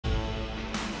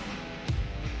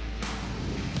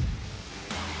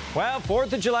Well,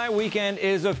 4th of July weekend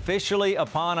is officially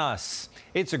upon us.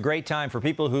 It's a great time for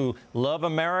people who love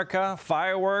America,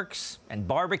 fireworks, and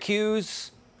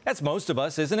barbecues. That's most of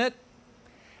us, isn't it?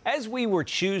 As we were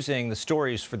choosing the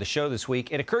stories for the show this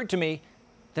week, it occurred to me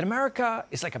that America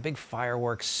is like a big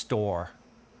fireworks store.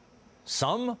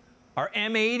 Some are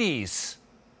M80s.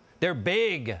 They're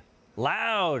big,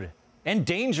 loud, and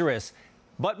dangerous,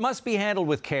 but must be handled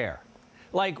with care.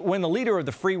 Like when the leader of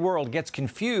the free world gets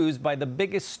confused by the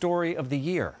biggest story of the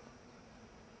year.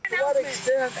 To what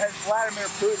extent has Vladimir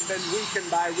Putin been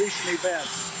weakened by recent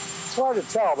events? It's hard to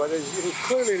tell, but he's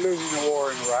clearly losing the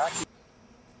war in Iraq.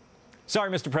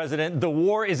 Sorry, Mr. President, the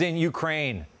war is in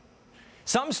Ukraine.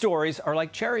 Some stories are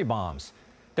like cherry bombs.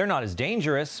 They're not as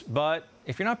dangerous, but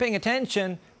if you're not paying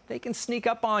attention, they can sneak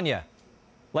up on you.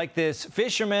 Like this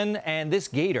fisherman and this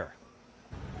gator.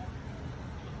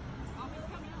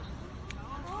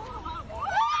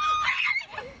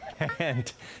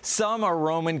 And some are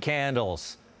Roman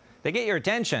candles. They get your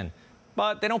attention,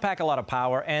 but they don't pack a lot of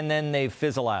power, and then they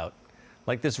fizzle out.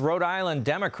 Like this Rhode Island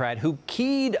Democrat who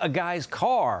keyed a guy's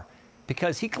car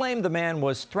because he claimed the man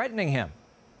was threatening him.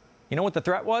 You know what the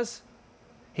threat was?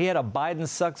 He had a Biden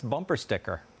sucks bumper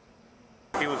sticker.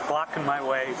 He was blocking my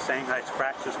way, saying I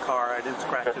scratched his car. I didn't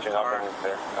scratch his car.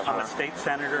 I'm a state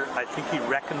senator. I think he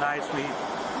recognized me.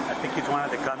 I think he's one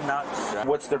of the gun nuts.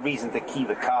 What's the reason to key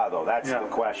the car, though? That's the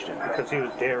question. Because he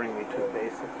was daring me to,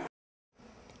 basically.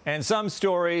 And some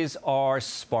stories are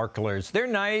sparklers. They're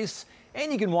nice,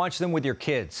 and you can watch them with your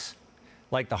kids.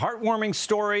 Like the heartwarming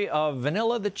story of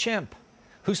Vanilla the chimp,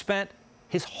 who spent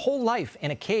his whole life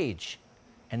in a cage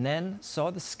and then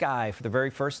saw the sky for the very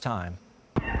first time.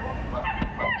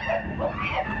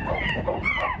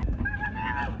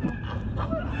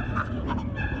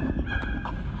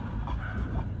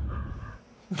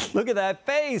 Look at that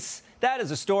face. That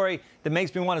is a story that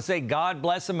makes me want to say, God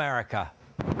bless America.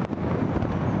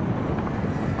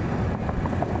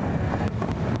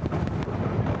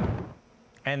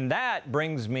 And that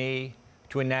brings me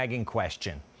to a nagging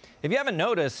question. If you haven't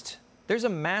noticed, there's a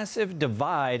massive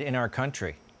divide in our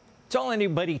country. It's all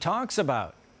anybody talks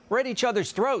about. We're at each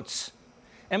other's throats.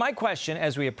 And my question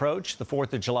as we approach the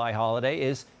 4th of July holiday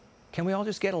is, can we all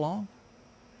just get along?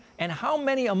 And how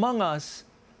many among us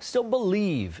still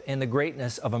believe in the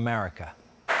greatness of America?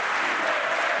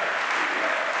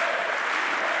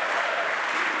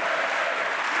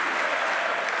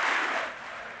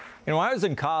 You know, when I was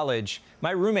in college,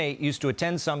 my roommate used to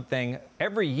attend something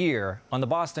every year on the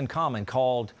Boston Common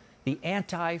called the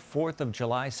Anti-4th of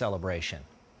July celebration,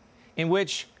 in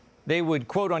which they would,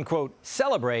 quote unquote,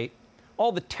 celebrate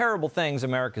all the terrible things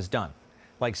America's done,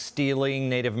 like stealing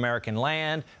Native American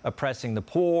land, oppressing the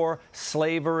poor,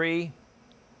 slavery.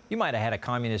 You might have had a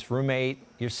communist roommate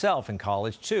yourself in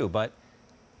college, too, but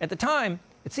at the time,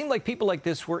 it seemed like people like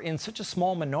this were in such a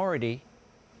small minority,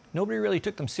 nobody really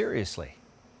took them seriously.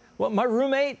 Well, my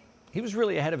roommate, he was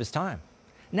really ahead of his time.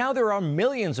 Now there are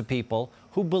millions of people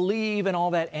who believe in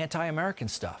all that anti-American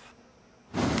stuff.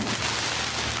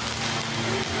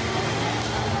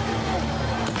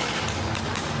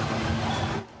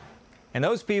 And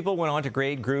those people went on to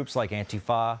create groups like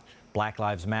Antifa, Black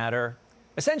Lives Matter,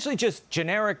 essentially just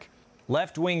generic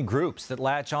left-wing groups that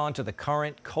latch on to the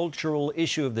current cultural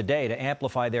issue of the day to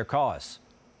amplify their cause.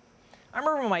 I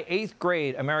remember my 8th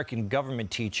grade American government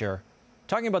teacher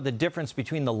talking about the difference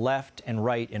between the left and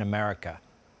right in America.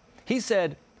 He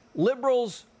said,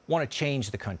 liberals want to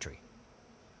change the country.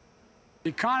 The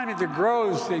economy that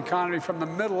grows the economy from the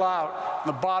middle out,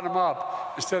 the bottom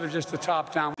up, instead of just the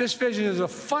top down. This vision is a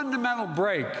fundamental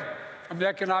break from the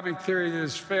economic theory that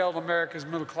has failed America's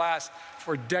middle class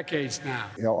for decades now.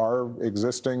 You know, our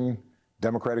existing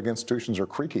democratic institutions are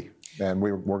creaky, and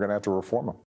we're going to have to reform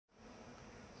them.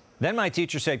 Then my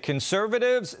teacher said,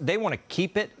 conservatives, they want to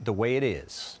keep it the way it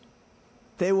is.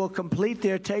 They will complete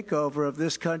their takeover of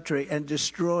this country and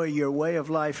destroy your way of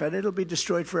life, and it'll be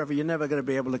destroyed forever. You're never going to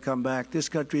be able to come back. This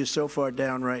country is so far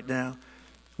down right now.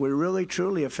 We're really,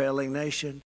 truly a failing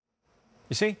nation.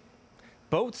 You see,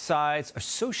 both sides are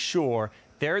so sure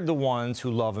they're the ones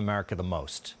who love America the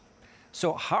most.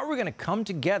 So how are we going to come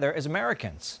together as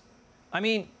Americans? I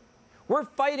mean, we're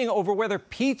fighting over whether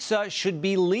pizza should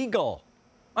be legal.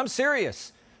 I'm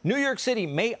serious. New York City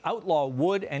may outlaw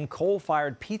wood and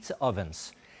coal-fired pizza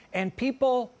ovens, and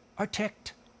people are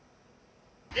ticked.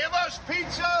 Give us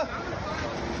pizza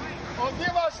or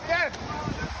give us death.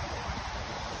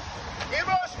 Give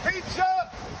us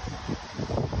pizza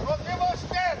or give us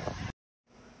death.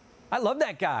 I love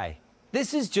that guy.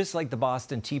 This is just like the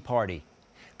Boston Tea Party.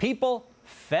 People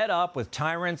fed up with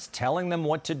tyrants telling them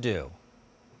what to do.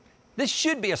 This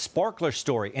should be a sparkler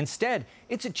story. Instead,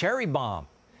 it's a cherry bomb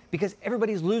because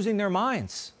everybody's losing their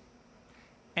minds.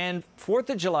 And 4th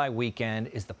of July weekend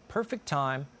is the perfect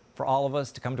time for all of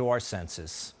us to come to our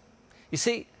senses. You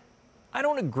see, I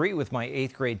don't agree with my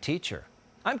 8th grade teacher.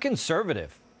 I'm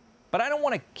conservative, but I don't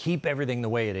want to keep everything the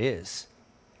way it is.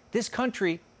 This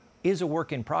country is a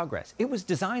work in progress. It was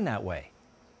designed that way.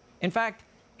 In fact,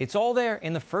 it's all there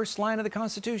in the first line of the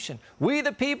Constitution. We,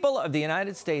 the people of the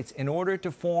United States, in order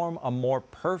to form a more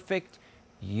perfect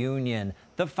union.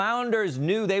 The founders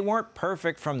knew they weren't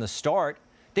perfect from the start.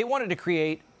 They wanted to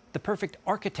create the perfect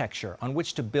architecture on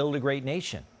which to build a great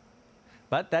nation.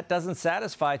 But that doesn't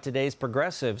satisfy today's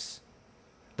progressives.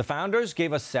 The founders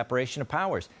gave us separation of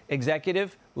powers,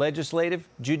 executive, legislative,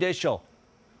 judicial.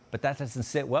 But that doesn't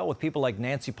sit well with people like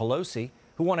Nancy Pelosi,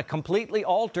 who want to completely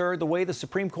alter the way the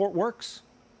Supreme Court works.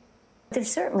 There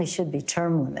certainly should be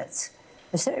term limits.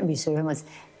 There certainly should be term limits.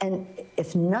 And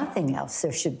if nothing else,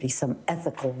 there should be some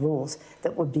ethical rules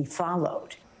that would be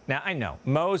followed. Now, I know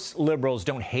most liberals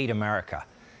don't hate America,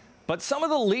 but some of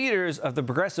the leaders of the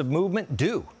progressive movement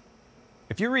do.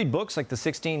 If you read books like the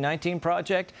 1619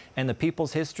 Project and The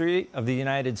People's History of the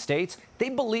United States, they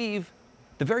believe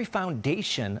the very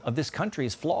foundation of this country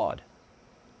is flawed.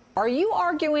 Are you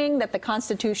arguing that the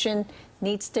Constitution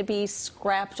needs to be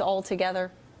scrapped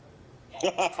altogether?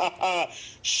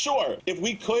 Sure. If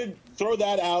we could throw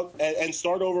that out and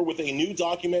start over with a new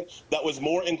document that was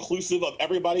more inclusive of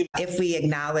everybody. If we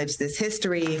acknowledge this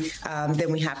history,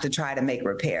 then we have to try to make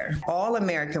repair. All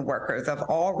American workers of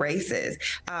all races,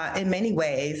 in many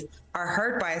ways, are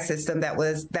hurt by a system that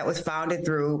was founded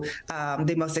through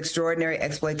the most extraordinary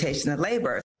exploitation of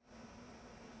labor.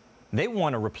 They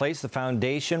want to replace the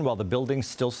foundation while the building's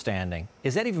still standing.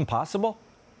 Is that even possible?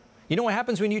 You know what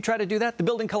happens when you try to do that? The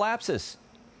building collapses.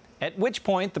 At which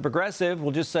point, the progressive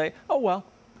will just say, oh, well,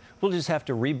 we'll just have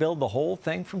to rebuild the whole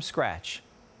thing from scratch.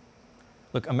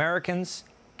 Look, Americans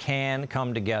can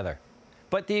come together.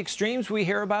 But the extremes we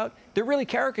hear about, they're really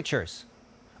caricatures.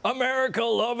 America,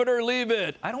 love it or leave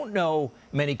it. I don't know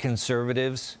many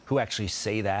conservatives who actually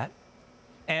say that.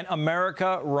 And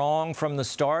America wrong from the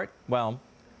start? Well,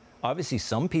 obviously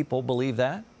some people believe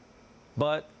that.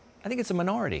 But I think it's a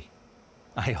minority.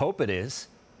 I hope it is.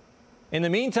 In the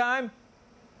meantime,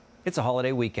 it's a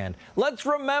holiday weekend. Let's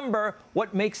remember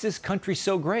what makes this country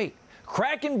so great.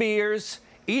 Cracking beers,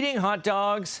 eating hot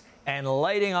dogs, and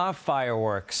lighting off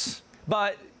fireworks.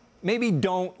 But maybe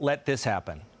don't let this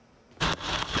happen.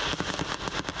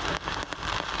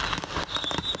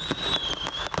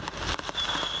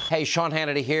 Hey, Sean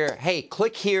Hannity here. Hey,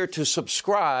 click here to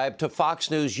subscribe to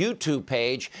Fox News YouTube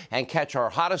page and catch our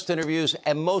hottest interviews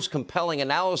and most compelling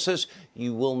analysis.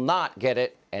 You will not get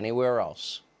it anywhere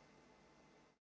else.